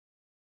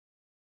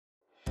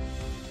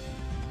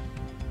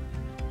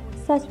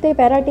सच ते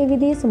para TV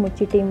की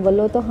समुची team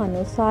वालों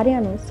तुहानू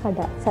सारिਆਂ ਨੂੰ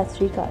ਸਾਡਾ ਸਤਿ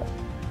ਸ਼੍ਰੀ ਅਕਾਲ।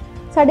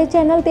 ਸਾਡੇ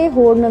ਚੈਨਲ ਤੇ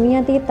ਹੋਰ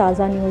ਨਵੀਆਂ ਤੇ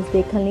ਤਾਜ਼ਾ ਨਿਊਜ਼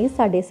ਦੇਖਣ ਲਈ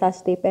ਸਾਡੇ ਸੱਚ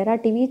ਤੇ ਪੈਰਾ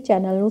ਟੀਵੀ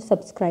ਚੈਨਲ ਨੂੰ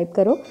ਸਬਸਕ੍ਰਾਈਬ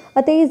ਕਰੋ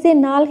ਅਤੇ ਇਸ ਦੇ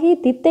ਨਾਲ ਹੀ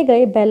ਦਿੱਤੇ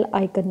ਗਏ ਬੈਲ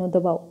ਆਈਕਨ ਨੂੰ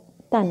ਦਬਾਓ।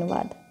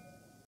 ਧੰਨਵਾਦ।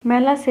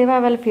 ਮਹਿਲਾ ਸੇਵਾ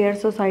ਵੈਲਫੇਅਰ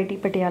ਸੁਸਾਇਟੀ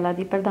ਪਟਿਆਲਾ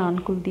ਦੀ ਪ੍ਰਧਾਨ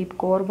ਕੁਲਦੀਪ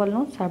ਕੌਰ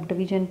ਵੱਲੋਂ ਸਬ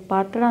ਡਿਵੀਜ਼ਨ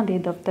ਪਾਤੜਾਂ ਦੇ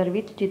ਦਫ਼ਤਰ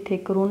ਵਿੱਚ ਜਿੱਥੇ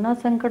ਕਰੋਨਾ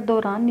ਸੰਕਟ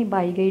ਦੌਰਾਨ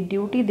ਨਿਭਾਈ ਗਈ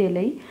ਡਿਊਟੀ ਦੇ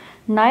ਲਈ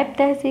ਨਾਇਬ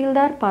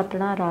ਤਹਿਸੀਲਦਾਰ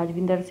ਪਾਤੜਾਂ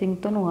ਰਾਜਵਿੰਦਰ ਸਿੰਘ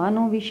ਧਨੋਆ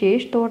ਨੂੰ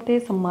ਵਿਸ਼ੇਸ਼ ਤੌਰ ਤੇ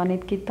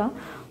ਸਨਮਾਨਿਤ ਕੀਤਾ,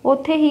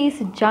 ਉੱਥੇ ਹੀ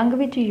ਇਸ ਜੰਗ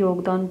ਵਿੱਚ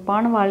ਯੋਗਦਾਨ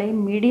ਪਾਉਣ ਵਾਲੇ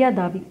ਮੀਡੀਆ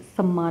ਦਾ ਵੀ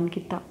ਸਨਮਾਨ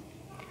ਕੀਤਾ।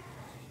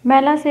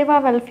 ਮਹਿਲਾ ਸੇਵਾ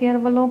ਵੈਲਫੇਅਰ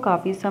ਵੱਲੋਂ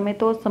ਕਾਫੀ ਸਮੇਂ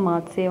ਤੋਂ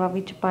ਸਮਾਜ ਸੇਵਾ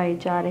ਵਿੱਚ ਪਾਏ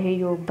ਜਾ ਰਹੇ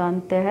ਯੋਗਦਾਨ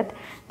ਤਹਿਤ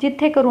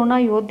ਜਿੱਥੇ ਕਰੋਨਾ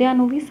ਯੋਧਿਆਂ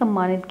ਨੂੰ ਵੀ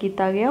ਸਨਮਾਨਿਤ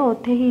ਕੀਤਾ ਗਿਆ,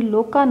 ਉੱਥੇ ਹੀ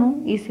ਲੋਕਾਂ ਨੂੰ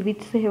ਇਸ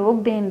ਵਿੱਚ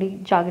ਸਹਿਯੋਗ ਦੇਣ ਲਈ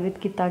ਜਾਗਰਿਤ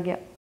ਕੀਤਾ ਗਿਆ।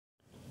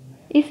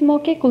 ਇਸ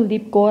ਮੌਕੇ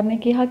ਕੁਲਦੀਪ ਕੌਰ ਨੇ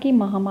ਕਿਹਾ ਕਿ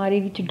ਮਹਾਮਾਰੀ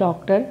ਵਿੱਚ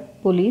ਡਾਕਟਰ,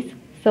 ਪੁਲਿਸ,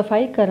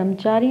 ਸਫਾਈ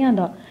ਕਰਮਚਾਰੀਆਂ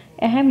ਦਾ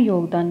ਅਹਿਮ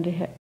ਯੋਗਦਾਨ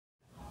ਰਿਹਾ।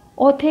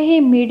 ਉੱਥੇ ਹੀ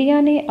ਮੀਡੀਆ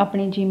ਨੇ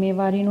ਆਪਣੀ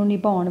ਜ਼ਿੰਮੇਵਾਰੀ ਨੂੰ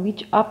ਨਿਭਾਉਣ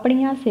ਵਿੱਚ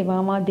ਆਪਣੀਆਂ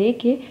ਸੇਵਾਵਾਂ ਦੇ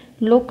ਕੇ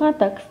ਲੋਕਾਂ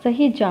ਤੱਕ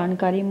ਸਹੀ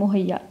ਜਾਣਕਾਰੀ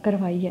ਮੁਹੱਈਆ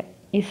ਕਰਵਾਈ ਹੈ।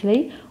 ਇਸ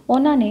ਲਈ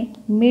ਉਹਨਾਂ ਨੇ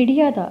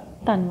ਮੀਡੀਆ ਦਾ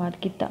ਧੰਨਵਾਦ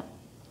ਕੀਤਾ।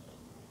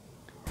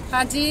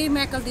 ਹਾਂਜੀ,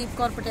 मैं कुलदीप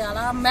कौर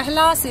पटियाला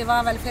महिला सेवा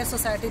वेलफेयर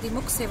सोसाइटी की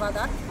मुख्य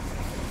सेवादार।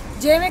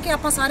 जिवें कि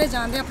आपां सारे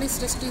जानते अपनी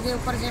सृष्टि के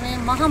उपर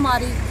जिवें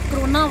महामारी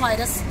करोना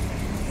वायरस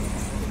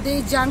की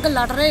जंग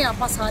लड़ रहे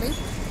आपां सारे,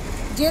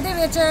 जिहदे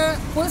विच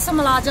पुलिस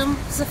मुलाजम,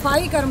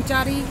 सफाई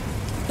कर्मचारी,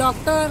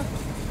 डॉक्टर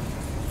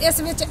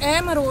इस विच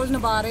अहम रोल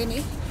निभा रहे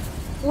ने।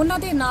 उन्हां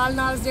दे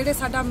नाल जिहड़े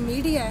साडा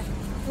मीडिया है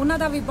उन्हां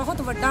दा भी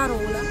बहुत वड्डा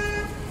रोल है,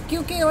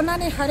 क्योंकि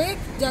उन्होंने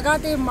हरेक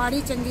जगह ते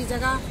माड़ी चंगी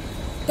जगह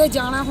ते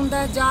जाना हुंदा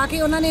है, जाके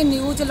उन्होंने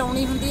न्यूज़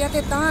लाउणी हुंदी है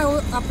ते तां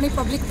ओह अपनी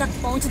पब्लिक तक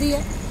पहुँचती है।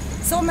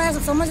 सो मैं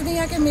समझदी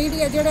हाँ कि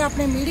मीडिया जिहड़े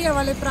अपने मीडिया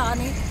वाले भरा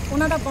ने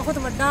उन्हां दा बहुत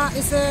वड्डा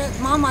इस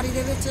महामारी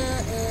दे विच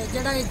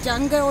जिहड़ा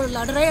जंग है ओह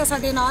लड़ रहे हैं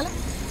साडे नाल।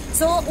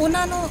 सो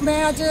उन्हां नूं मैं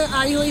अज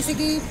आई हुई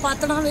सीगी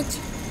पातड़ां विच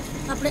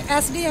अपने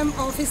SDM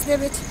ऑफिस दे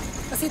विच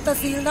असीं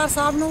तहसीलदार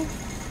साहब नूं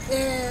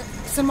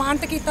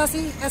सन्मानित कीता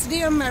सी।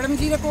 SDM मैडम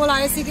जी दे कोल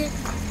आए सीगे,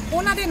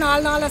 उन्हां दे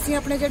नाल असीं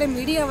अपने जिहड़े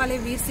मीडिया वाले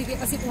वीर सीगे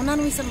असीं उन्हां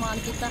नूं भी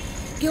सन्मान कीता,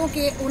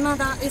 क्योंकि उन्हां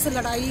दा इस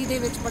लड़ाई दे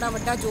विच बड़ा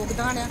वड्डा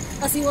योगदान है।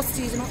 असीं उस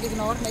चीज़ नूं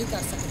इग्नोर नहीं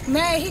कर सकते।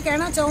 मैं यही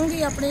कहना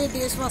चाहूँगी अपने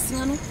देश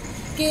वासियों नूं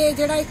कि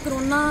जिहड़ा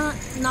करोना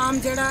नाम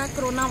जिहड़ा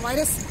करोना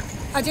वायरस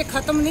अजे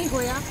खत्म नहीं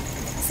होया,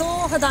 सो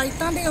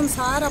हदायतां दे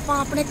अनुसार आपां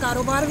अपने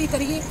कारोबार भी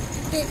करिए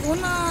ते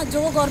उन्हां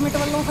जो गौरमेंट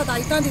वालों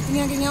हदायतां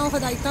दित्तियां गईयां उह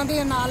हदायतां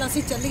दे नाल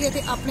असीं ਚੱਲੀਏ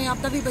ते अपने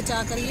आप दा भी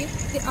बचाव करिए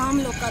ते आम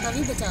लोकां दा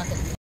भी बचाव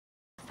करिए।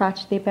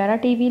 सच ते पैरा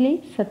टीवी ਲਈ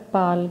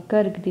सतपाल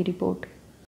गर्ग ਦੀ ਰਿਪੋर्ट।